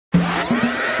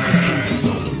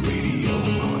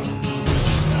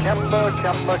Kimba,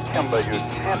 Kimba, Kimba, you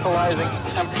tantalizing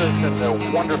temptress in the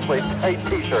wonderfully tight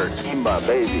t-shirt. Kimba,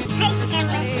 baby.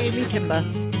 Hey, me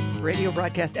Kimba. Radio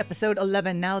broadcast episode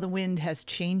 11. Now the wind has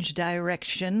changed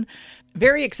direction.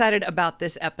 Very excited about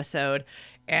this episode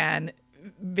and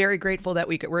very grateful that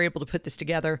we were able to put this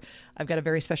together. I've got a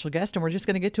very special guest and we're just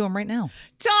going to get to him right now.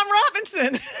 Tom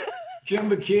Robinson.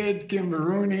 Kimba Kid, Kimba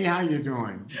Rooney, how you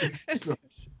doing? So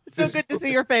good to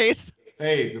see your face.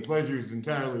 Hey, the pleasure is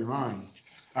entirely mine.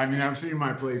 I mean, I've seen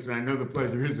my place, and I know the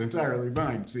pleasure is entirely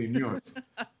mine seeing yours.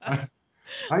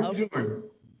 How you doing?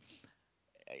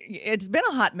 It's been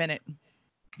a hot minute.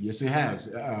 Yes, it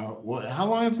has. Well, how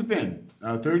long has it been?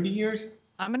 30 years?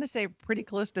 I'm going to say pretty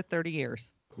close to 30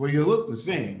 years. Well, you look the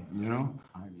same, you know?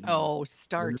 I mean, oh,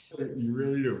 start. You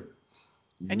really do.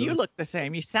 You look the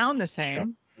same. You sound the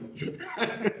same.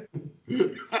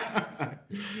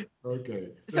 Okay.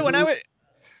 So when I was...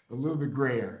 A little bit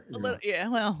grayer. Yeah,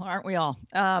 well, aren't we all?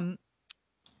 You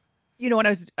know, when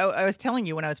I was telling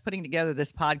you when I was putting together this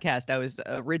podcast, I was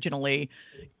originally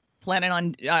planning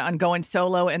on going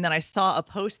solo, and then I saw a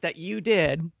post that you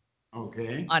did.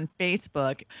 Okay. On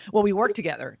Facebook. Well, we worked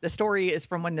together. The story is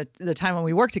from when the time when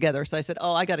we worked together. So I said,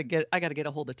 "Oh, I got to get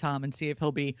a hold of Tom and see if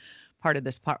he'll be part of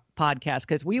this podcast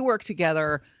because we worked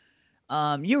together."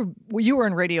 You were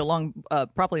in radio long,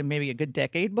 probably maybe a good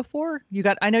decade before.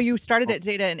 I know you started at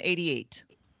Zeta in '88.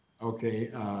 Okay,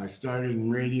 I started in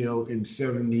radio in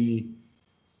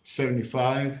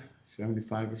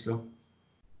 75 or so.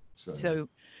 So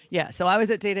I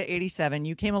was at Zeta '87.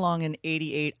 You came along in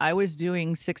 '88. I was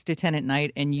doing 6 to 10 at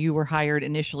night, and you were hired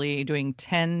initially doing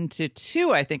 10 to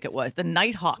 2, I think it was, the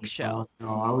Nighthawk show. No,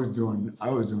 I was doing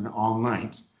all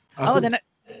nights.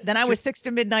 Then I was 6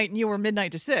 to midnight and you were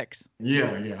midnight to 6.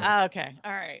 Yeah. Okay.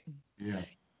 All right. Yeah.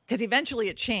 Because eventually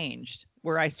it changed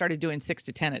where I started doing 6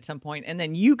 to 10 at some point, and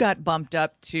then you got bumped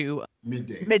up to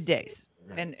middays.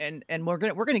 Right. And we're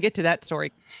gonna get to that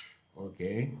story.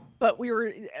 Okay. But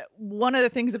one of the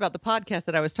things about the podcast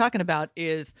that I was talking about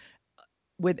is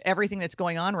with everything that's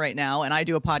going on right now, and I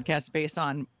do a podcast based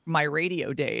on my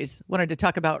radio days, wanted to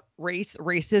talk about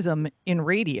racism in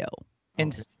radio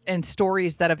and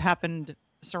stories that have happened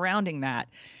surrounding that.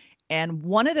 And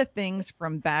one of the things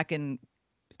from back in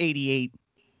 88,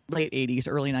 late 80s,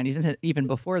 early 90s, and even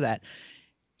before that,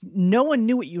 no one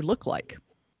knew what you looked like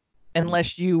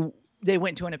unless they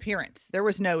went to an appearance. There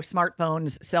was no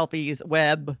smartphones, selfies,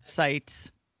 web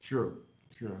sites. True.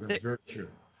 That's very true.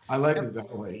 I like it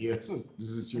that way. Yes, this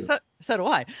is true. So do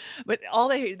I. But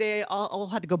they all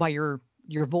had to go by your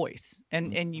voice,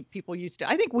 and people used to.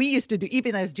 I think we used to do,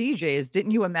 even as DJs.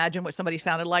 Didn't you imagine what somebody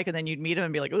sounded like, and then you'd meet them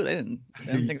and be like, "Oh, I didn't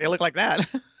think they look like that."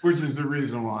 Which is the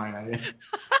reason why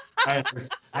I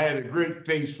had a great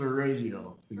face for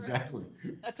radio. Exactly.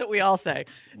 That's what we all say.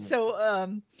 Yeah.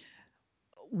 So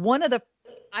one of the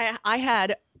I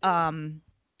had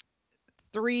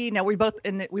 3. Now we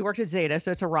worked at Zeta,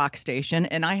 so it's a rock station,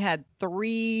 and I had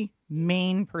 3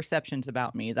 main perceptions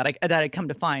about me that I'd come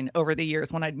to find over the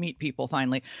years when I'd meet people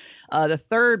finally. The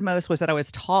third most was that I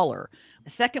was taller. The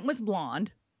second was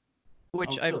blonde,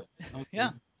 which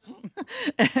yeah.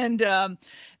 And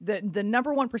the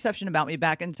number one perception about me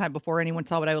back in time before anyone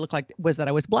saw what I would look like was that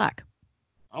I was black.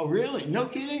 Oh, really? No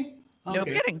kidding? Okay. No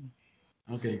kidding.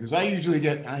 Okay, because I usually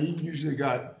got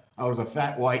I was a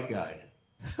fat white guy.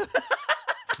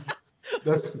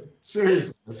 That's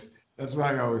seriously. That's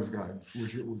what I always got,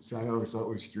 which I always thought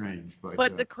was strange.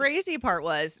 But the crazy part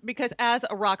was, because as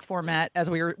a rock format, as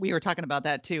we were talking about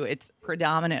that too, it's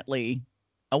predominantly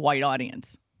a white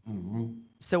audience. Mm-hmm.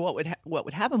 So what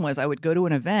would happen was I would go to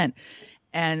an event,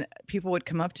 and people would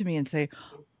come up to me and say,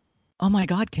 "Oh my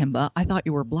God, Kimba, I thought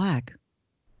you were black.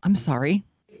 I'm sorry."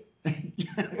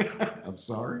 I'm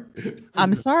sorry.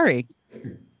 I'm sorry.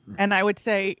 And I would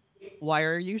say, "Why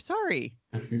are you sorry?"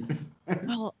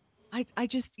 Well, I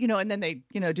just, and then they,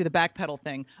 do the backpedal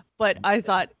thing. But I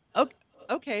thought,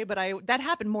 okay, but that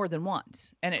happened more than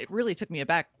once. And it really took me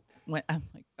aback when I'm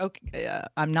like, okay,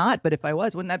 I'm not, but if I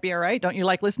was, wouldn't that be all right? Don't you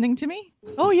like listening to me?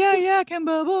 Oh, yeah,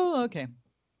 Kimba. Oh, okay.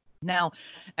 Now,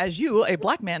 as a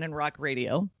black man in rock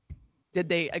radio, did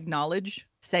they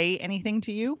say anything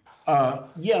to you?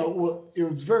 Yeah, well, it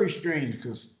was very strange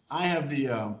because I have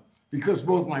because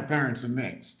both my parents are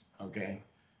mixed, okay?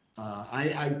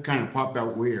 I kind of popped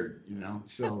out weird,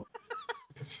 so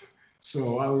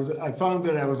I found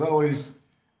that I was always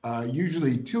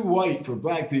usually too white for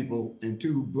black people and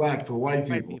too black for white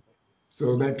people.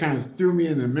 So that kind of threw me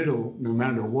in the middle no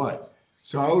matter what.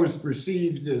 So I was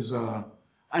perceived as,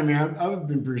 I've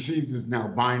been perceived as now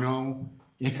albino,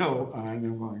 and I'm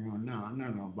going, no, I'm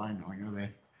not albino,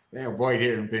 they have white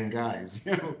hair and pink eyes,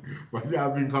 you know. But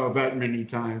I've been called that many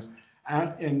times,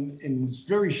 and it's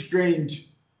very strange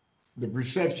the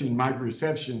perception, my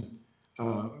perception,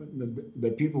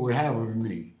 that people would have of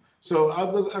me. So I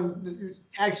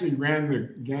actually ran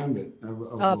the gambit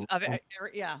of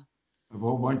yeah. of a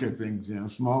whole bunch of things, you know,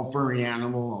 small furry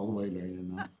animal all the way there, you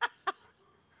know.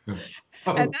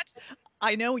 And that's,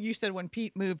 I know you said when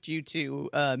Pete moved you to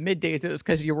middays, it was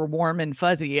because you were warm and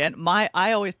fuzzy. And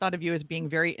I always thought of you as being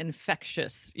very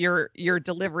infectious. Your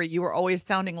delivery, you were always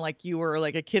sounding like you were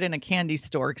like a kid in a candy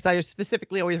store. Because I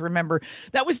specifically always remember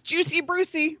that was Juicy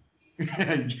Brucey.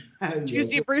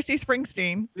 Juicy Brucey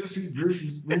Springsteen. Juicy Brucey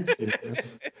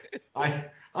Springsteen. I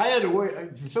had a way,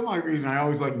 for some odd reason, I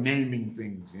always like naming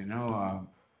things, you know.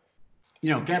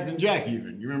 Captain Jack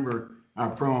even. You remember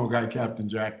our promo guy, Captain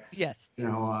Jack? Yes. You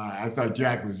know, I thought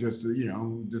Jack was just,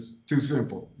 just too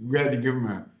simple. We had to give him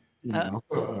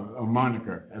a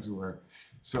moniker, as it were.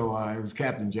 So it was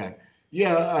Captain Jack.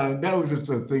 Yeah, that was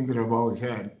just a thing that I've always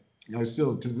had. I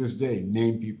still, to this day,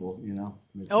 name people, you know.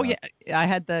 Yeah. I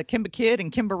had the Kimba Kid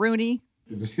and Kimba Rooney.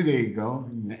 There you go.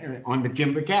 On the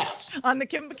Kimba cast. On the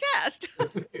Kimba cast.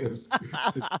 Yes,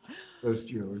 that's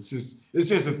true. It's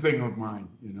just a thing of mine,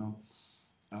 you know.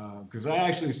 Because I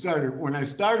actually when I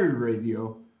started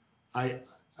radio, I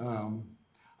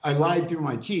lied through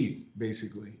my teeth,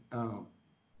 basically.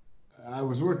 I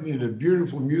was working at a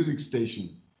beautiful music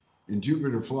station in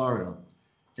Jupiter, Florida,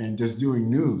 and just doing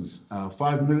news,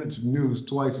 5 minutes of news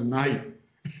twice a night.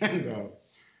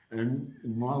 And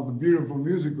while the beautiful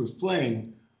music was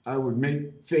playing, I would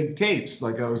make fake tapes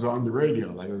like I was on the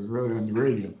radio, like I was really on the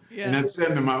radio. Yeah. And I'd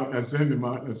send them out,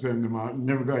 and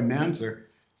never got an answer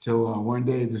till one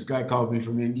day this guy called me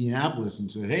from Indianapolis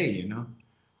and said, hey,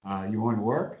 you want to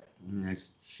work? And I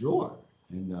said, sure.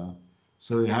 And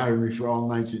so they hired me for all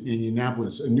nights in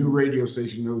Indianapolis, a new radio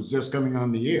station that was just coming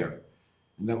on the air.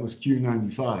 And that was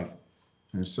Q95.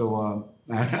 And so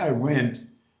I went,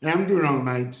 and I'm doing all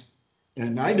nights.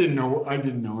 And I didn't know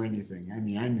anything. I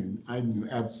mean, I knew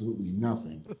absolutely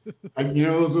nothing.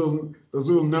 Those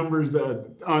little numbers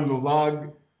on the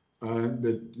log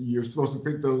that you're supposed to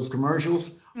pick those commercials.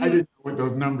 Mm-hmm. I didn't know what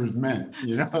those numbers meant.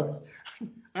 You know,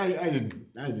 I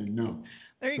didn't know.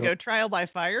 There you go, trial by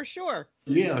fire, sure.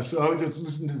 Yeah, so I would just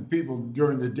listen to the people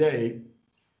during the day,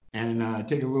 and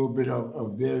take a little bit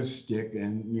of their stick,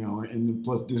 and and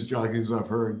plus disc jockeys I've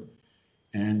heard,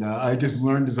 and I just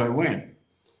learned as I went.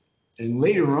 And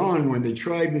later on, when they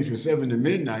tried me for 7 to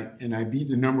midnight, and I beat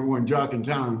the #1 jock in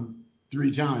town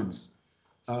 3 times,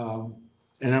 and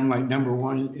I'm like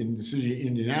 #1 in the city of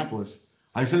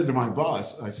Indianapolis, I said to my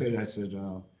boss, I said,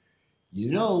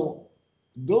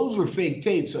 those were fake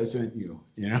tapes I sent you.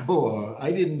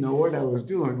 I didn't know what I was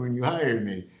doing when you hired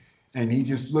me. And he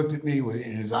just looked at me,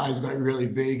 and his eyes got really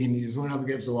big, and he just went up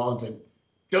against the wall and said,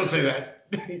 don't say that.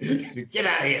 Get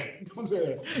out of here. Don't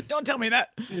say that. Don't tell me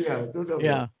that. Yeah, don't tell me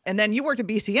that. And then you worked at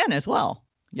BCN as well.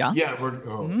 Yeah. Yeah,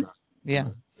 God. Yeah.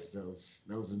 That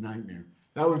was a nightmare.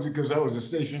 That was because that was a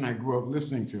station I grew up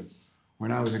listening to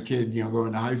when I was a kid,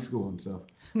 going to high school and stuff.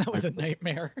 That was a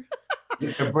nightmare.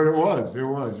 Yeah, but it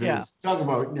was. Yeah. Talk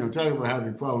about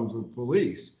having problems with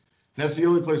police. That's the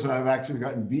only place where I've actually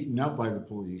gotten beaten up by the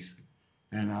police.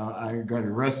 And I got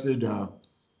arrested.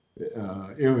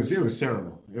 It was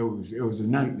terrible. It was a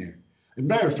nightmare. As a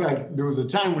matter of fact, there was a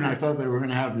time when I thought they were going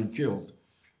to have me killed.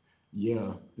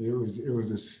 Yeah, it was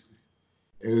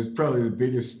probably the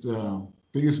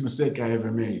biggest mistake I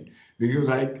ever made, because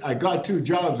I got 2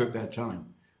 jobs at that time.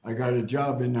 I got a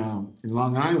job in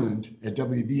Long Island at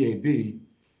WBAB,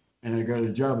 and I got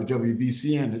a job at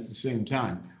WBCN at the same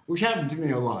time, which happened to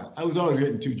me a lot. I was always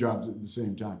getting 2 jobs at the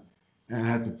same time, and I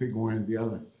had to pick one or the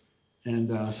other. And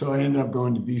so I ended up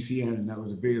going to BCN, and that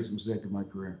was the biggest mistake of my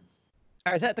career.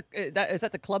 Is that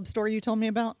the club story you told me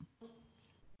about?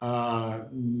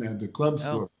 The club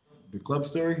story. The club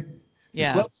story? Yeah.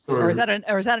 The club story.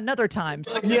 Or is that another time?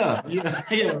 Yeah.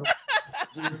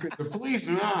 The police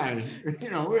and I,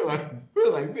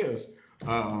 we're like this.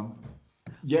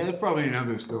 Yeah, that's probably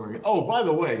another story. Oh, by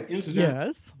the way, incidentally,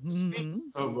 yes.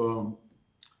 Speaking of,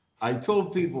 I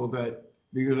told people that,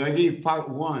 because I gave part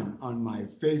 1 on my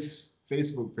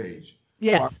Facebook page.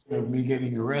 Yes. Part of me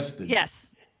getting arrested.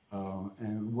 Yes.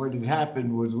 And what had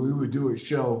happened was we would do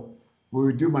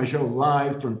my show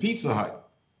live from Pizza Hut.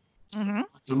 Mm-hmm.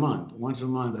 Once a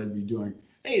month I'd be doing,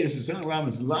 hey, this is Senator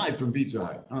Robbins live from Pizza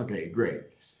Hut. Okay, great.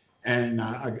 And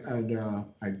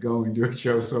I'd go and do a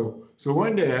show. So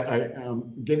one day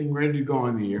I'm getting ready to go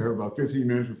on the air about 15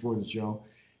 minutes before the show,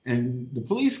 and the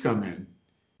police come in.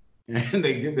 And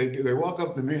they walk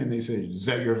up to me and they say, is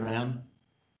that your van?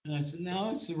 And I said, no,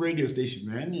 it's the radio station,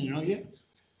 man. Yeah.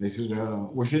 They said,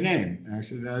 what's your name? And I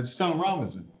said, it's Tom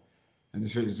Robinson. And they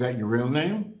said, is that your real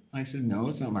name? I said, no,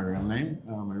 it's not my real name.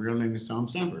 My real name is Tom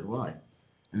Semper. Why?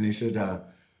 And they said,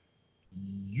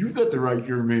 you've got the right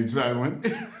to remain silent.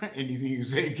 Anything you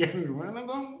say can be wrong. I'm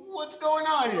going, what's going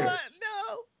on here? What?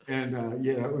 No. And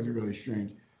yeah, that was really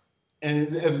strange. And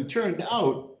as it turned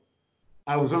out,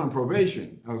 I was on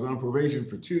probation. I was on probation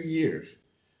for 2 years.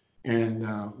 And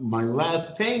my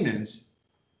last payments,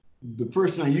 the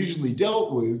person I usually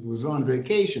dealt with was on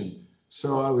vacation.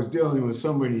 So I was dealing with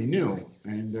somebody new.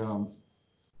 And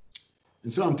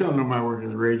so I'm telling them I work at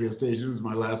the radio station. It was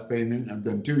my last payment. I've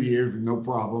done 2 years with no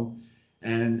problem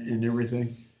and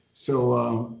everything.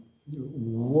 So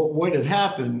what had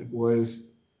happened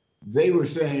was they were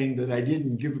saying that I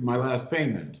didn't give my last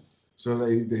payment. So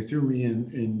they threw me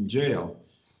in jail.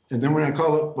 And then when I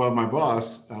called up my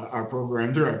boss, our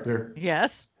program director,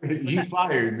 yes, he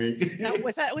fired me. No,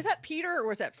 was that Peter or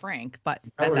was that Frank? But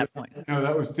at that point, no,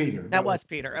 that was Peter. That was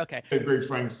Peter. Okay. A great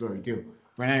Frank story too.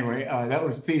 But anyway, that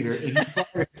was Peter,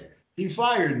 and he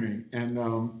fired me, and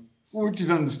which is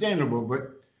understandable.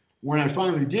 But when I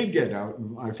finally did get out,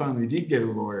 and I finally did get a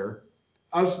lawyer,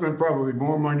 I've spent probably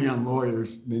more money on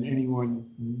lawyers than anyone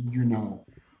you know.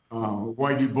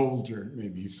 Whitey Bulger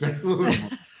maybe spent a little more.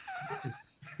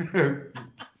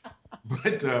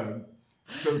 But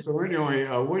so anyway,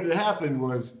 what had happened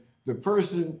was the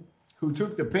person who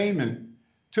took the payment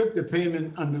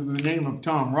under the name of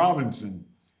Tom Robinson.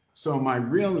 So my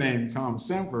real name, Tom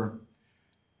Semper,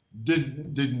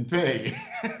 didn't pay.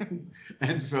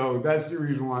 And so that's the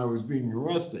reason why I was being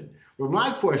arrested. But my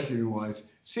question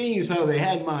was, seeing as how they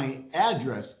had my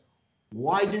address,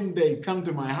 why didn't they come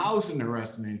to my house and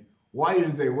arrest me? Why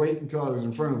did they wait until I was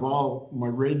in front of all my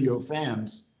radio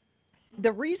fans?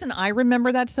 The reason I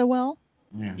remember that so well,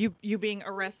 Yeah. you being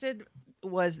arrested,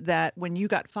 was that when you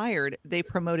got fired, they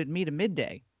promoted me to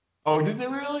midday. Oh, did they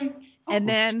really? And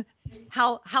then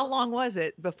how long was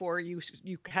it before you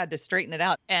had to straighten it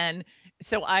out? And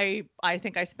so I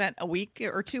think I spent a week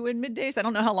or two in middays. I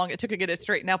don't know how long it took to get it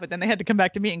straightened out, but then they had to come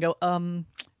back to me and go,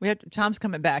 Tom's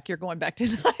coming back. You're going back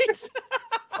tonight.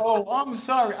 Oh, I'm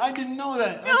sorry. I didn't know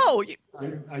that. No.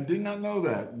 I did not know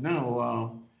that.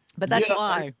 No. But that's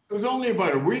why. It was only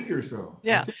about a week or so.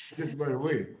 Yeah. Just about a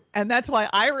week. And that's why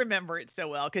I remember it so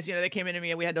well, because, they came into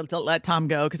me and we had to let Tom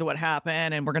go because of what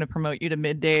happened, and we're going to promote you to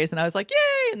middays. And I was like,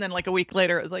 yay. And then like a week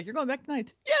later, it was like, you're going back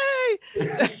tonight.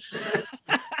 Yay.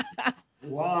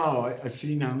 Wow. I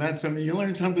see now. That's something, you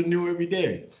learn something new every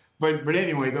day. But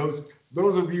anyway, those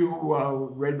of you who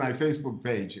read my Facebook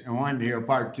page and wanted to hear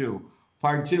part two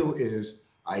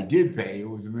is I did pay. It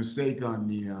was a mistake on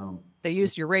the... They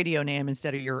used your radio name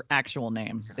instead of your actual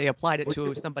name. They applied it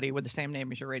to somebody with the same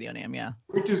name as your radio name, yeah.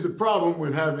 Which is the problem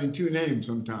with having two names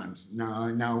sometimes.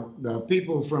 Now the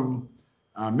people from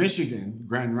Michigan,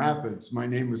 Grand Rapids, my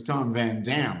name was Tom Van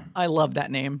Dam. I love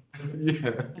that name.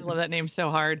 Yeah. I love that name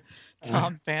so hard.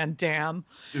 Tom Van Dam.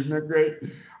 Isn't that great?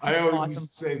 I always awesome.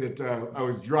 used to say that I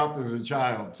was dropped as a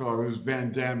child, so I was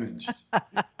Van Damaged.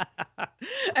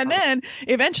 And then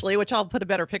eventually, which I'll put a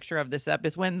better picture of this up,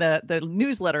 is when the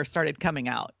newsletter started coming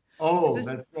out. Oh,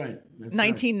 that's right. That's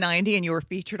 1990, right. And you were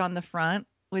featured on the front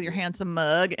with your handsome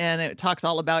mug, and it talks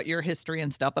all about your history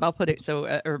and stuff, but I'll put it so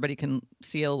everybody can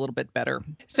see it a little bit better.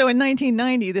 So in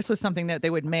 1990, this was something that they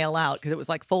would mail out because it was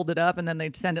like folded up and then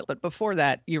they'd send it. But before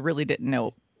that, you really didn't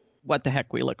know what the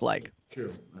heck we look like.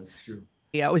 That's true.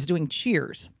 Yeah, I was doing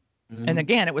Cheers. Mm-hmm. And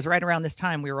again, it was right around this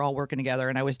time we were all working together,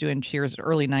 and I was doing Cheers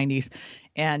early 90s.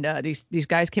 And these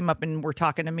guys came up and were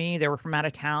talking to me. They were from out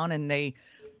of town, and they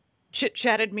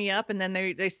chit-chatted me up. And then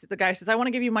the guy says, I want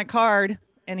to give you my card.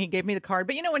 And he gave me the card.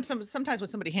 But when sometimes when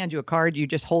somebody hands you a card, you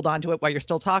just hold on to it while you're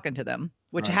still talking to them,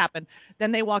 which right. happened.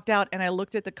 Then they walked out, and I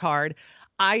looked at the card.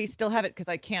 I still have it because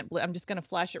I can't. I'm just going to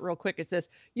flash it real quick. It says,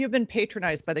 you've been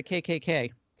patronized by the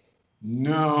KKK.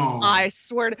 No. I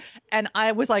swear. And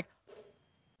I was like,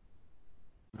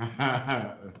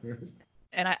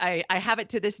 and I have it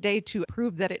to this day to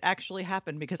prove that it actually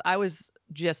happened, because I was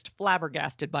just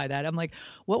flabbergasted by that. I'm like,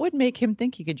 what would make him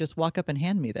think he could just walk up and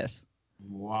hand me this?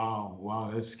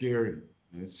 Wow, that's scary.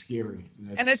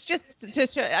 And it's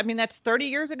just I mean, that's 30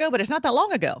 years ago, but it's not that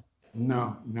long ago.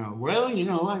 No. Well,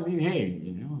 I mean, hey,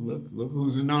 look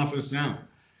who's in office now.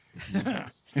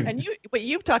 And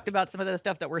you've talked about some of the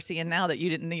stuff that we're seeing now that you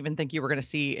didn't even think you were going to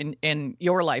see in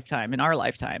your lifetime, in our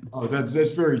lifetime. Oh, that's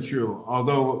very true.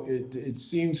 Although it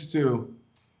seems to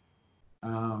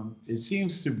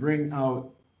bring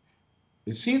out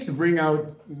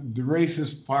the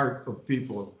racist part of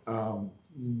people.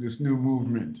 This new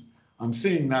movement, I'm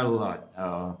seeing that a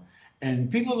lot,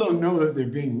 and people don't know that they're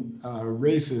being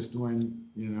racist when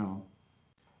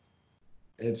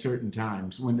at certain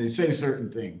times when they say certain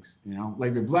things, you know,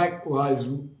 like the Black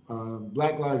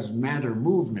Lives Matter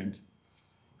movement,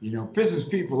 you know, pisses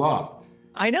people off.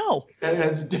 I know. It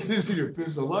has a tendency to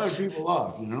piss a lot of people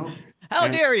off, you know. How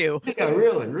dare you? Yeah,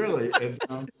 really.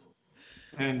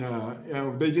 And you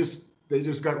know, they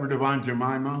just got rid of Aunt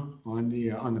Jemima on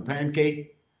the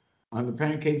pancake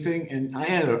thing, and I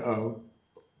had a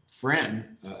friend,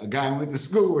 a guy I went to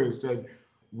school with, said,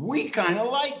 we kind of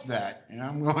like that, and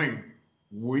I'm going,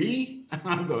 we?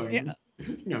 I'm going, yeah.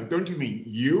 You know, don't you mean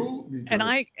you?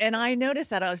 Because... And I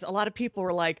noticed that a lot of people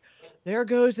were like, there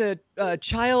goes a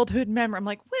childhood memory. I'm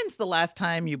like, when's the last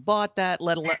time you bought that?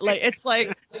 It's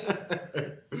like,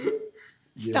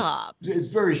 yes. Stop. It's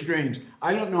very strange.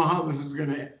 I don't know how this is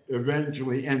going to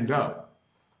eventually end up.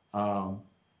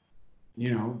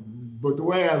 You know, but the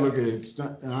way I look at it,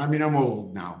 I mean, I'm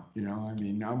old now. You know, I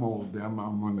mean, I'm old. I'm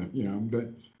on the, you know,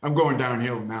 I'm going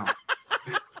downhill now.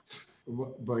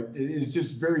 But it's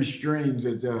just very strange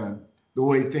that the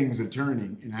way things are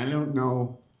turning, and I don't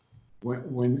know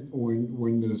when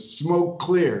the smoke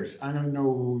clears. I don't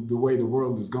know the way the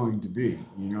world is going to be.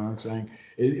 You know what I'm saying?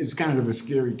 It's kind of a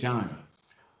scary time,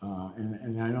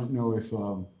 and I don't know if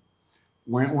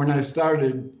when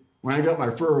I got my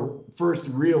first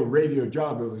real radio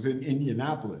job, it was in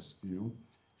Indianapolis. You know,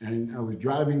 and I was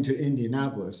driving to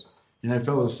Indianapolis, and I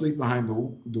fell asleep behind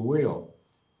the wheel,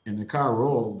 and the car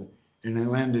rolled. And I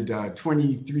landed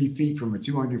 23 feet from a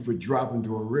 200-foot drop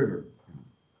into a river.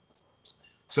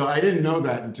 So I didn't know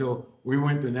that until we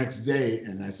went the next day,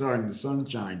 and I saw it in the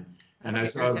sunshine, and I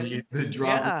saw the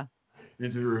drop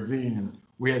into the ravine, and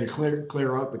we had to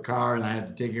clear out the car, and I had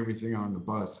to take everything on the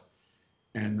bus.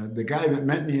 And the guy that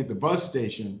met me at the bus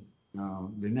station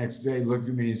the next day looked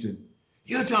at me and said,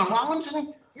 "You're Tom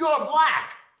Robinson? You're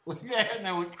black." Like that, and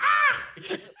I went, ah!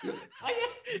 I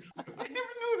never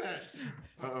knew that.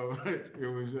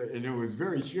 It was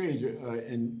very strange.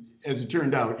 And as it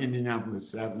turned out,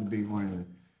 Indianapolis happened to be one of the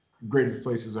greatest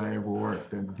places I ever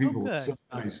worked. And the people were so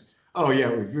nice. Oh,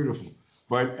 yeah, it was beautiful.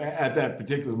 But at that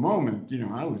particular moment, you know,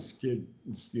 I was scared.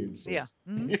 So yeah.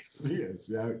 Mm-hmm.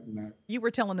 Yes. You were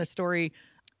telling the story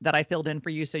that I filled in for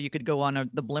you so you could go on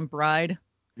the blimp ride.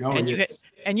 Oh, and yes.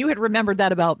 You had remembered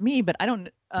that about me, but I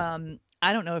don't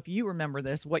know if you remember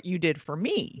this, what you did for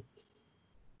me.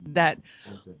 That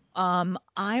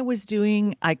I was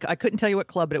doing, I couldn't tell you what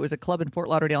club, but it was a club in Fort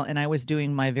Lauderdale, and I was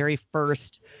doing my very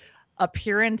first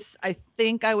appearance. I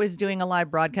think I was doing a live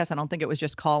broadcast. I don't think it was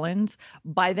just call-ins.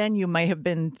 By then you might have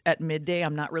been at midday.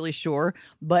 I'm not really sure,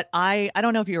 but I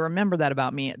don't know if you remember that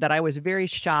about me, that I was very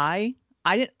shy.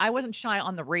 I wasn't shy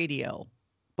on the radio,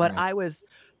 but I was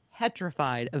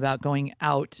petrified about going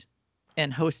out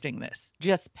and hosting this,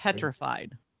 just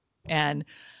petrified. And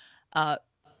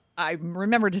I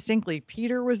remember distinctly,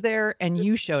 Peter was there and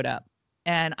you showed up.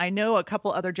 And I know a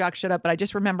couple other jocks showed up, but I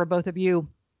just remember both of you.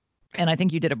 And I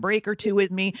think you did a break or two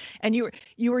with me. And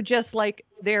you were just like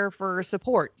there for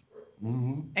support.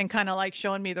 Mm-hmm. And kind of like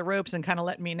showing me the ropes and kind of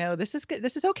letting me know this is good.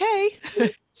 This is okay.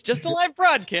 It's just a live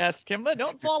broadcast, Kimba.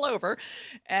 Don't fall over.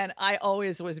 And I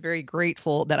always was very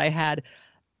grateful that I had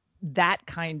that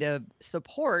kind of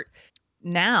support.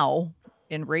 Now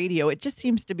in radio, it just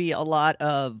seems to be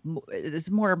it's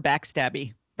more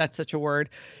backstabby. That's such a word.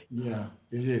 Yeah,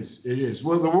 it is.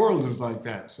 Well, the world is like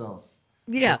that. So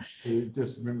yeah, it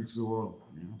just mimics the world.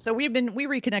 You know? So we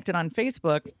reconnected on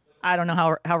Facebook. I don't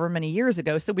know however many years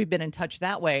ago. So we've been in touch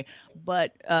that way.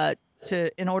 But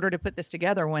in order to put this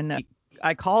together, when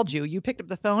I called you, you picked up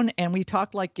the phone and we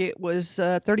talked like it was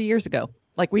 30 years ago.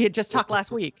 Like we had just talked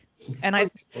last week. And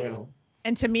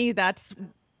and to me, that's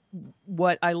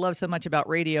what I love so much about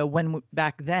radio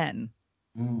back then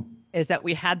is that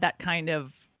we had that kind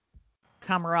of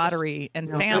camaraderie and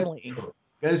family.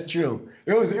 That's true.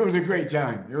 It was a great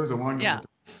time. It was a wonderful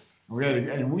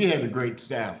time. We had a great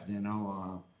staff, you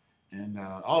know, and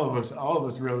all of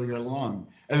us really got along.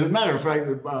 As a matter of fact,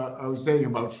 I was saying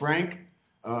about Frank.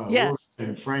 Yes.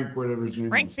 Frank, whatever his name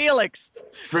Frank is. Felix.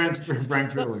 Frank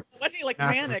Felix. Wasn't he like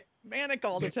manic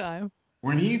all the time?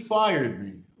 When he fired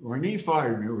me,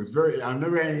 it was I've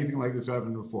never had anything like this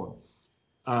happen before.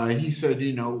 He said,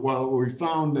 you know, well, we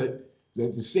found that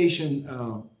the station,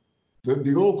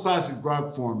 the old classic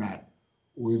rock format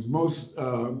was most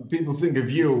people think of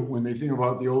you when they think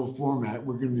about the old format.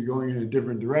 We're going to be going in a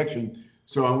different direction,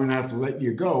 so I'm going to have to let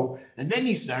you go. And then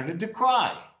he started to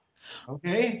cry.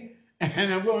 Okay.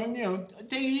 And I'm going, you know,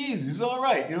 take it easy. It's all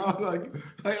right. You know, like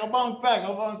I'll bounce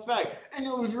back. And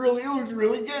it was really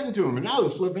getting to him. And I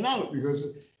was flipping out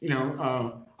because, you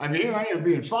know, I mean, here I am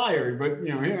being fired, but, you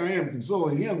know, here I am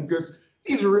consoling him because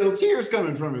these are real tears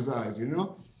coming from his eyes, you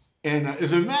know. And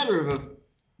as a matter of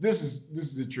this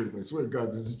is the truth. I swear to God,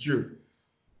 this is the truth.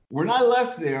 When I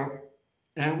left there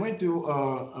and went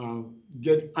to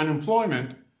get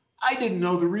unemployment, I didn't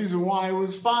know the reason why I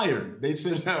was fired. They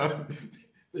said,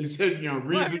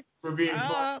 reason for being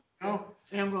fired. And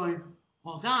I'm going,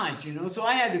 well, guys, So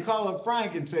I had to call up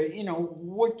Frank and say,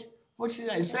 what should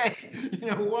I say?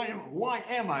 Why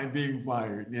am I being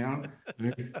fired?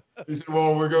 He said,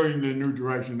 well, we're going in a new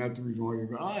direction. That's the reason why you're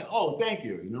going. Oh, thank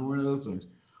you. One of those things.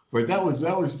 But that was.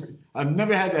 I've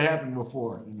never had that happen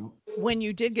before. When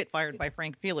you did get fired by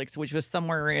Frank Felix, which was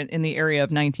somewhere in the area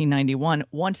of 1991,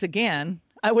 once again,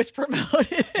 I was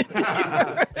promoted.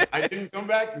 I didn't come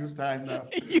back this time, though.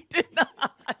 You did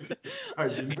not. I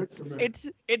did not come back.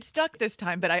 It stuck this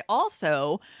time, but I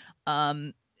also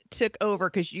took over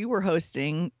because you were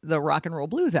hosting the Rock and Roll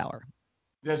Blues Hour.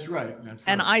 That's right.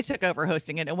 And I took over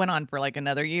hosting it. It went on for like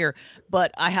another year.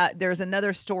 But there's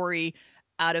another story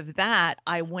out of that.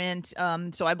 I went,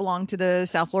 so I belonged to the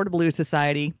South Florida Blues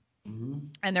Society. Mm-hmm.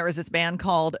 And there was this band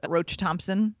called Roach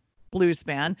Thompson Blues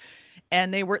Band.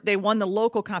 And they won the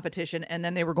local competition, and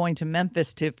then they were going to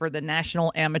Memphis for the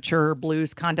National Amateur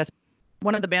Blues Contest.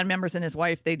 One of the band members and his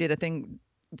wife, they did a thing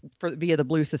via the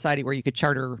Blues Society where you could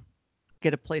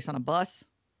get a place on a bus,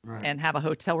 right, and have a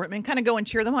hotel room and kind of go and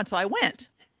cheer them on. So I went.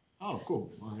 Oh, cool.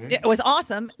 Okay. It was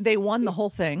awesome. They won the whole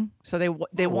thing. So they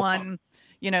won,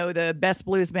 the best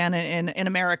blues band in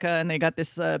America, and they got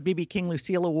this B.B. King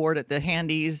Lucille Award at the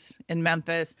Handies in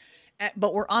Memphis.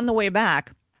 But we're on the way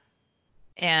back.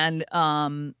 And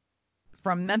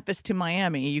from Memphis to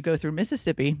Miami, you go through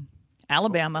Mississippi,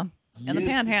 Alabama, and the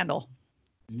Panhandle.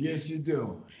 Yes, you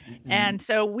do. And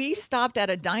so we stopped at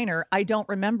a diner. I don't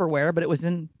remember where, but it was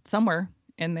somewhere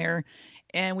in there.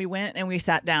 And we went and we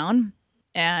sat down.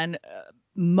 And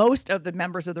most of the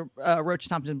members of the Roach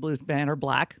Thompson Blues Band are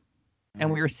black. And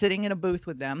we were sitting in a booth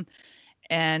with them.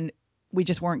 And we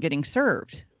just weren't getting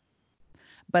served.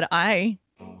 But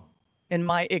in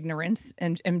my ignorance,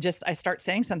 and I start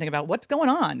saying something about what's going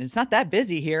on. It's not that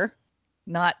busy here.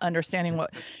 Not understanding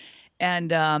what.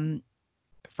 And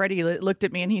Freddie looked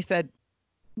at me and he said,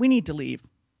 "We need to leave."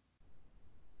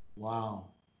 Wow.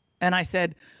 And I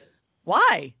said,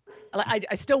 "Why?"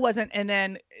 I still wasn't. And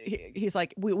then he's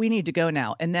like, we need to go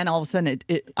now. And then all of a sudden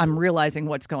I'm realizing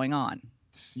what's going on.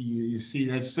 You see,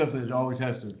 that's stuff that always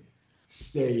has to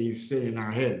stay in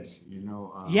our heads,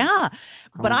 Yeah.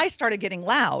 But I started getting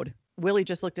loud. Willie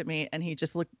just looked at me and he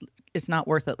just looked, "It's not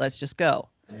worth it. Let's just go."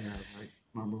 Yeah, right.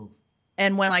 My move.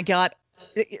 And when I got,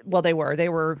 they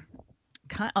were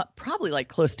probably like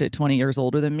close to 20 years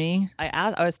older than me.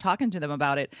 I was talking to them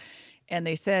about it, and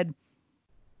they said,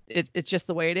 it's just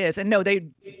the way it is. And no, they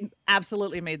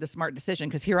absolutely made the smart decision,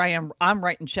 because here I am, I'm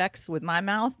writing checks with my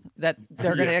mouth that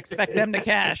they're going to expect them to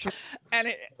cash.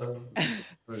 And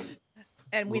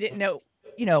and we didn't know,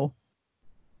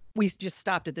 we just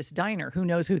stopped at this diner. Who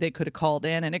knows who they could have called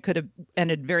in, and it could have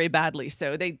ended very badly.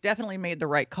 So they definitely made the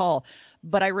right call.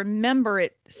 But I remember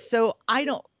it. So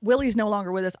Willie's no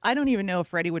longer with us. I don't even know if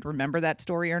Freddie would remember that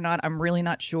story or not. I'm really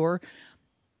not sure.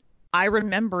 I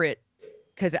remember it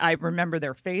because I remember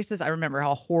their faces. I remember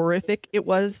how horrific it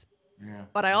was. Yeah.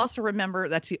 But I also remember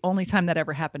that's the only time that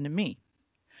ever happened to me.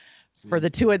 For the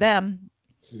two of them.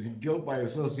 It's guilt by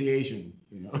association,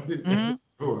 Mm-hmm.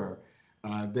 Sure.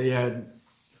 They had,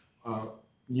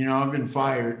 I've been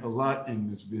fired a lot in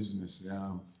this business.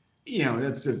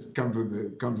 That's just comes with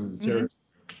the territory.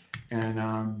 Mm-hmm.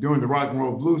 And doing the Rock and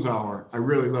Roll Blues Hour, I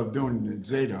really love doing it at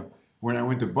Zeta. When I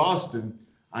went to Boston,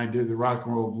 I did the Rock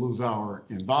and Roll Blues Hour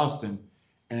in Boston.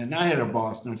 And I had a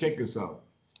boss. Now check this out.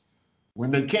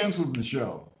 When they canceled the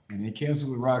show and they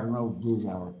canceled the Rock and Roll Blues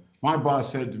Hour, my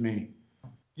boss said to me,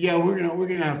 "Yeah, we're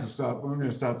gonna have to stop. We're gonna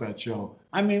stop that show."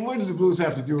 I mean, what does the blues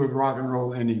have to do with rock and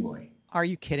roll anyway? Are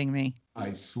you kidding me? I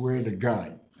swear to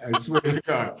God. To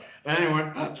God. And I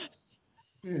went,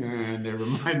 never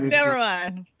mind. Never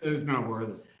mind. It's not worth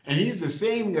it. And he's the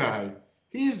same guy.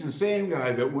 He's the same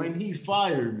guy that when he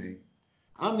fired me,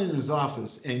 I'm in his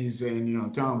office and he's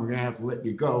saying, "Tom, we're gonna have to let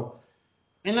you go."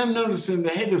 And I'm noticing the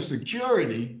head of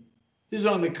security is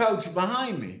on the couch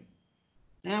behind me.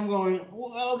 And I'm going,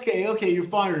 well, okay, you're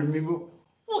firing me, but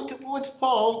what's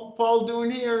Paul doing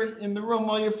here in the room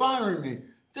while you're firing me?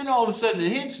 Then all of a sudden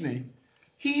it hits me.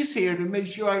 He's here to make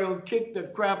sure I don't kick the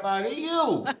crap out of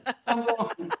you. I'm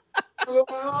going,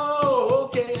 oh,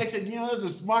 okay. I said, that's the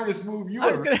smartest move you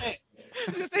ever made. I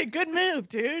was going to say, good move,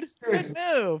 dude. Seriously.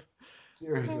 Good move.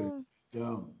 Seriously.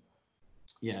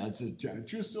 Yeah, it's a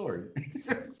true story.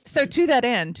 So to that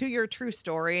end, to your true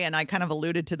story, and I kind of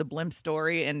alluded to the blimp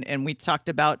story, and we talked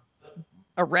about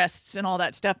arrests and all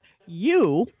that stuff.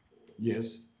 You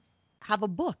yes have a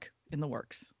book in the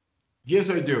works. Yes,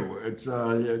 I do. It's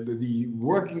the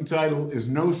working title is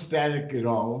No Static at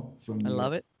All I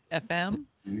love it. FM.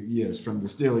 Yes, from the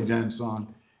Steely Dan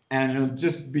song, and it'll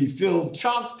just be filled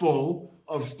chock full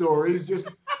of stories,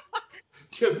 just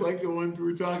like the ones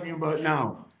we're talking about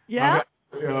now. Yeah.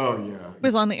 Oh yeah. It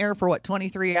was on the air for what,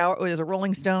 23 hours? It was a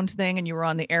Rolling Stones thing, and you were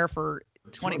on the air for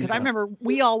 20. Because I remember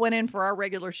we all went in for our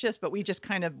regular shifts, but we just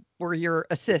kind of were your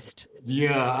assist.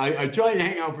 Yeah, I tried to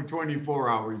hang out for 24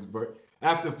 hours, but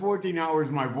after 14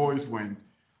 hours, my voice went.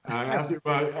 After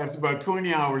about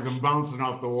 20 hours, I'm bouncing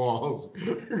off the walls.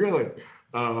 Really.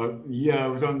 Yeah, I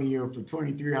was on the air for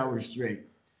 23 hours straight,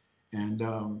 and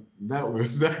that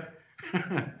was that.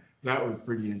 That was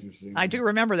pretty interesting. I do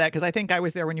remember that because I think I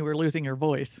was there when you were losing your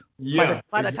voice. Yeah.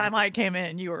 By the time I came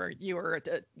in, you were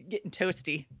getting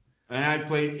toasty. And I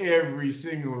played every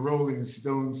single Rolling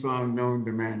Stone song known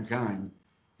to mankind,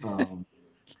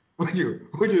 which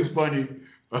is funny.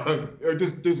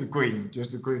 Just a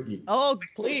quickie. Oh,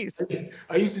 please.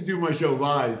 I used to do my show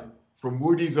live from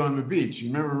Woody's on the Beach.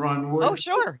 You remember Ron Wood? Oh,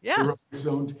 sure. Yeah. The Rolling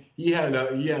Stones. He had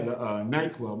a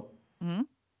nightclub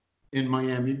in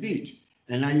Miami Beach,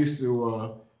 and I used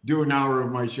to do an hour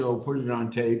of my show, put it on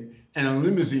tape, and a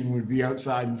limousine would be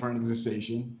outside in front of the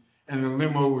station, and the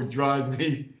limo would drive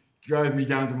me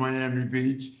down to Miami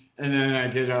Beach, and then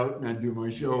I'd get out and I'd do my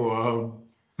show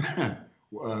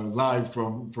live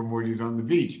from Woody's on the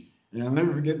Beach. And I'll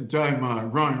never forget the time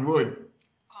Ron Wood,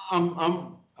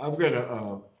 I've got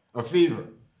a fever.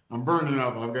 I'm burning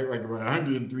up. I've got like about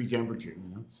 103 temperature, you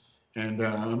know. And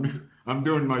I'm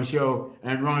doing my show,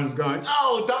 and Ron's going,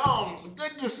 "Oh, Tom,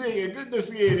 good to see you."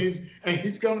 And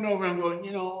he's coming over, and I'm going,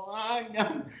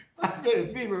 I've got a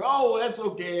fever. Oh, that's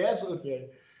okay.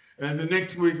 And the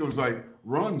next week it was like,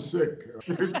 Ron's sick.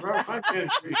 Ron can't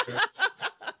be here.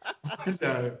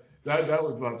 That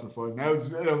was lots of fun. That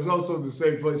was also the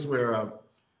same place where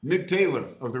Mick Taylor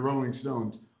of the Rolling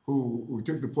Stones, who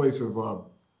took the place of,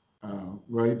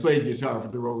 he played guitar for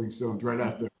the Rolling Stones right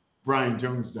after Brian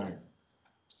Jones died.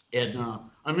 And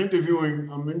I'm interviewing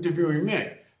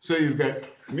Mick. So you've got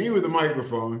me with a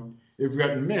microphone, you've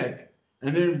got Mick,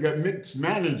 and then you've got Mick's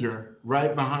manager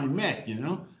right behind Mick,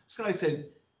 So I said,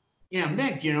 yeah,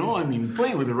 Mick,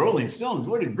 playing with the Rolling Stones,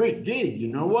 what a great gig,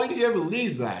 Why did you ever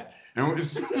leave that? And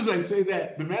as soon as I say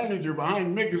that, the manager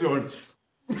behind Mick is going,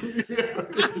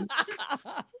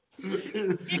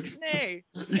 Ixnay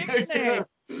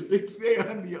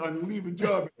on the leave a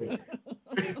job.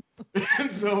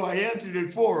 And so I answered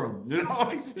it for him.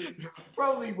 I said,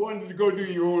 probably wanted to go do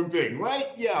your own thing, right?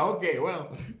 Yeah, okay, well,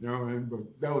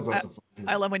 but that was also fun.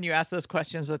 I love when you ask those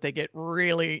questions that they get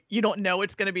really, you don't know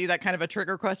it's going to be that kind of a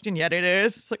trigger question, yet it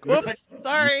is. It's like, whoops,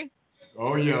 sorry.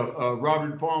 Oh, yeah,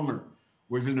 Robert Palmer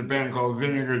was in a band called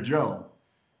Vinegar Joe.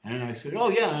 And I said, oh,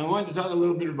 yeah, I wanted to talk a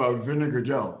little bit about Vinegar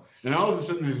Joe. And all of a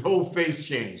sudden, his whole face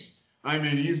changed. I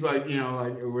mean, he's like,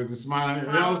 like with a smile. And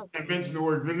all of a sudden, I mentioned the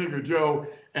word Vinegar Joe,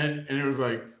 and it was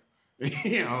like, and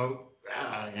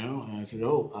I said,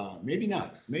 oh, maybe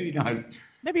not. Maybe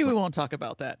we won't talk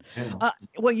about that. Yeah.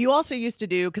 Well, you also used to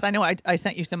do, because I know I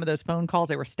sent you some of those phone calls.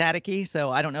 They were staticky,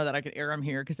 so I don't know that I could air them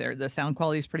here because the sound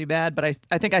quality is pretty bad. But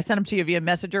I think I sent them to you via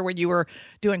Messenger when you were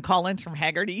doing call-ins from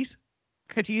Haggerty's,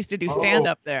 because you used to do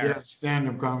stand-up there. Yeah,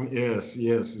 stand-up comedy. Yes.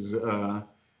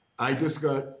 I just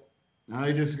got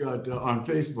on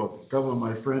Facebook a couple of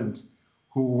my friends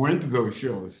who went to those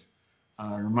shows.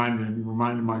 Remind me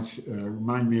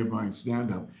of my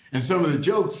stand-up, and some of the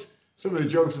jokes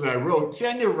that I wrote. See,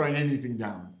 I never write anything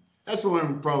down. That's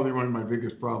probably one of my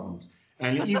biggest problems.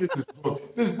 And even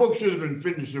this book should have been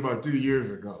finished about 2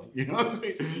 years ago.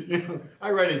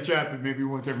 I write a chapter maybe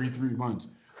once every 3 months.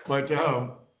 But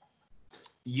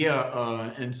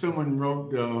and someone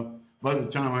wrote by the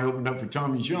time I opened up for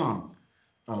Tommy Chong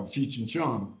of Cheech and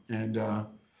Chong, and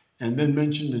then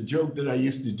mentioned a joke that I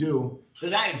used to do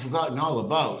that I had forgotten all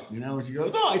about. She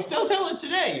goes, "Oh, I still tell it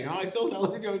today. I still tell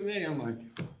the joke today." I'm like,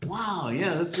 "Wow,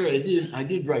 yeah, that's right. I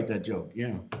did write that joke.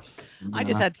 Yeah." And, I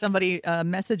just had somebody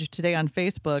message today on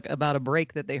Facebook about a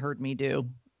break that they heard me do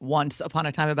once upon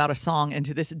a time about a song, and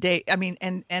to this day,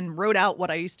 and wrote out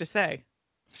what I used to say.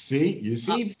 See,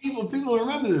 people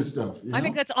remember this stuff. I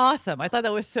think that's awesome. I thought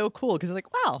that was so cool because it's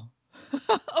like, wow,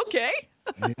 okay.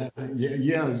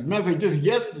 Yeah. As a matter of fact, just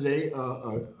yesterday,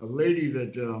 a lady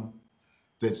that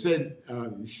said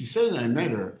she said that I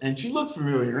met her, and she looked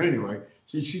familiar anyway.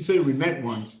 She said we met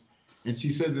once, and she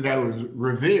said that I was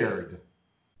revered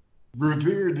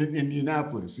in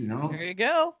Indianapolis. There you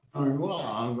go. I'm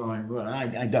going, well,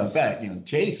 I doubt that.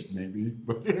 Taste maybe,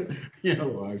 but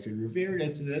I said revered.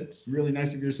 That's really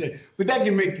nice of you to say. But that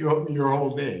can make your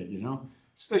whole day.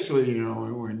 especially,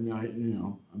 when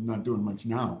I'm not doing much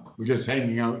now. We're just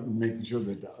hanging out and making sure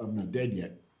that I'm not dead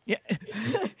yet. Yeah.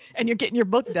 And you're getting your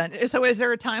book done. So is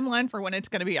there a timeline for when it's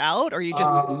going to be out, or you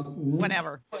just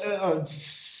whenever?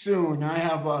 Soon. I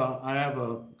have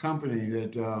a company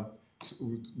that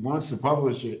wants to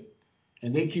publish it,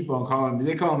 and they keep on calling me.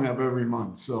 They call me up every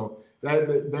month, so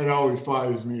that always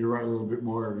fires me to write a little bit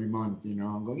more every month.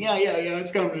 I'm going, yeah,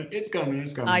 it's coming.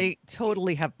 I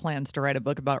totally have plans to write a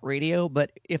book about radio,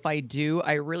 but if I do,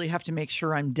 I really have to make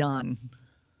sure I'm done.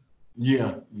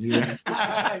 Yeah.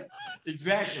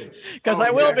 Exactly. Because I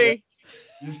will be.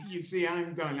 You see,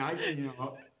 I'm done. How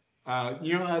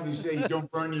they say,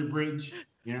 don't burn your bridge.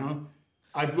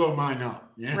 I blow mine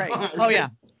up. Right. Oh yeah.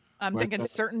 I'm thinking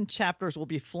certain chapters will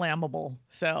be flammable.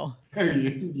 So.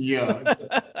 Yeah,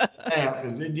 that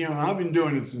happens. And I've been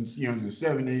doing it since the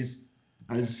 70s.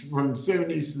 I was from the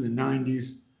 70s to the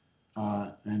 90s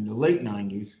and the late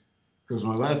 90s, because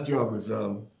my last job was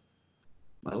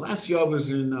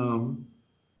in.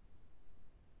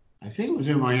 I think it was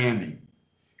in Miami.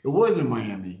 It was in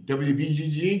Miami.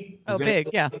 WBGG. Oh, big,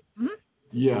 yeah. Mm-hmm.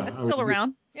 Yeah. That's still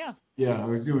around. Yeah. Yeah, I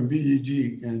was doing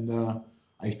BGG, and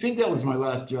I think that was my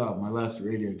last job, my last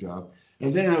radio job.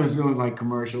 And then I was doing like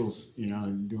commercials,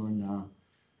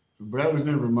 but I was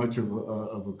never much of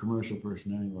a commercial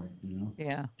person anyway,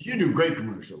 Yeah. You do great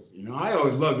commercials, I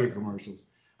always loved good commercials.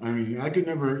 I mean, I could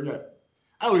never. Yeah,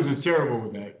 I was just terrible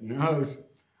with that, I was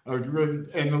really,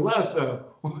 and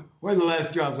one of the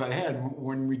last jobs I had,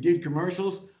 when we did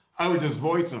commercials, I would just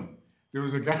voice them. There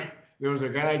was a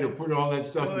guy to put all that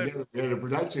stuff together. We had a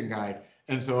production guy,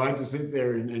 and so I had to sit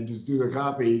there and just do the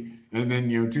copy. And then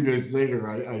 2 days later,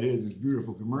 I did this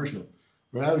beautiful commercial.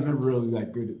 But I was never really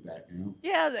that good at that,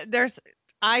 Yeah,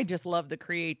 I just love the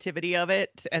creativity of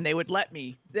it, and they would let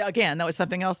me. Again, that was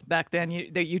something else back then.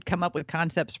 You'd come up with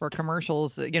concepts for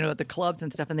commercials, at the clubs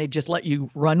and stuff, and they'd just let you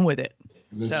run with it.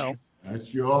 That's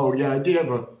true. Oh yeah, I did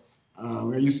have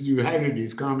I used to do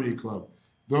Haggerty's Comedy Club.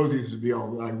 Those used to be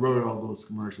I wrote all those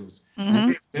commercials.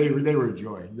 Mm-hmm. And they were a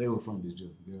joy. They were fun to do.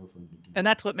 And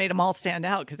that's what made them all stand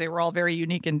out, because they were all very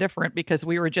unique and different, because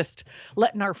we were just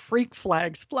letting our freak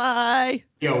flags fly.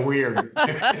 Yeah, weird.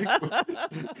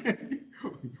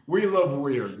 We love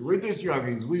weird. We're disc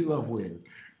jockeys. We love weird.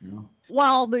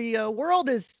 While the world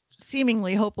is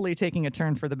seemingly, hopefully, taking a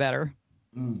turn for the better,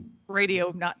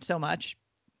 radio not so much.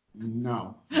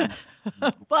 No.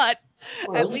 But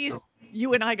at least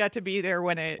you and I got to be there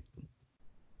when it.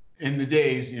 In the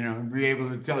days, be able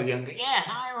to tell you, yeah,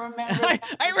 I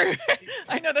remember.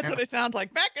 I know that's what it sounds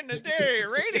like. Back in the day,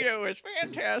 radio was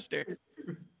fantastic.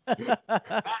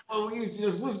 Well, we used to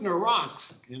just listen to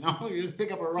rocks, you just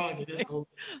pick up a rock and go.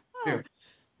 Here.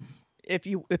 If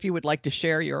you would like to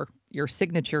share your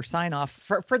signature sign off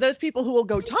for those people who will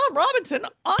go, Tom Robinson,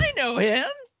 I know him.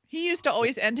 He used to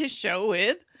always end his show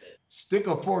with, stick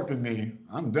a fork in me,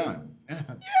 I'm done.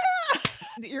 Yeah.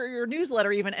 Your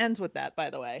newsletter even ends with that, by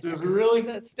the way. Does it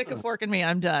really? Stick a fork in me,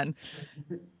 I'm done.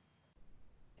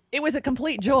 It was a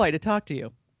complete joy to talk to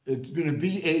you. It's been a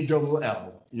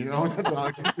BALL, that's all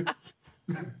I can do.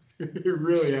 It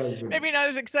really has been. Maybe not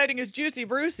as exciting as Juicy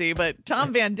Brucey, but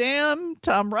Tom Van Dam,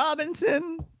 Tom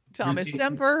Robinson, Thomas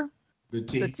Semper, the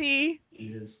T.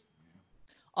 Yes.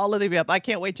 All of the above. I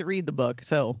can't wait to read the book,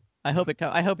 so I hope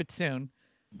it's soon.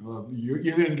 Well, you're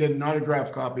going to get an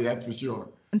autographed copy, that's for sure.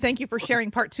 And thank you for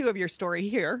sharing part 2 of your story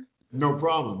here. No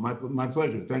problem. My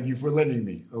pleasure. Thank you for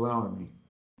allowing me.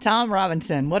 Tom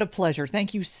Robinson, what a pleasure.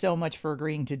 Thank you so much for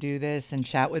agreeing to do this and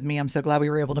chat with me. I'm so glad we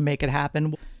were able to make it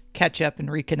happen, catch up and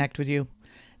reconnect with you.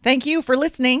 Thank you for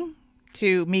listening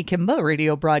to Me Kimba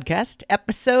radio broadcast,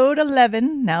 episode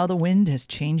 11. Now the wind has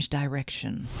changed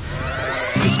direction.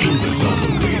 This Kimba's on the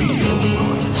radio.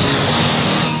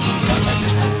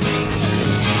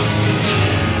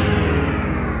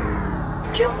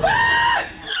 Kimba!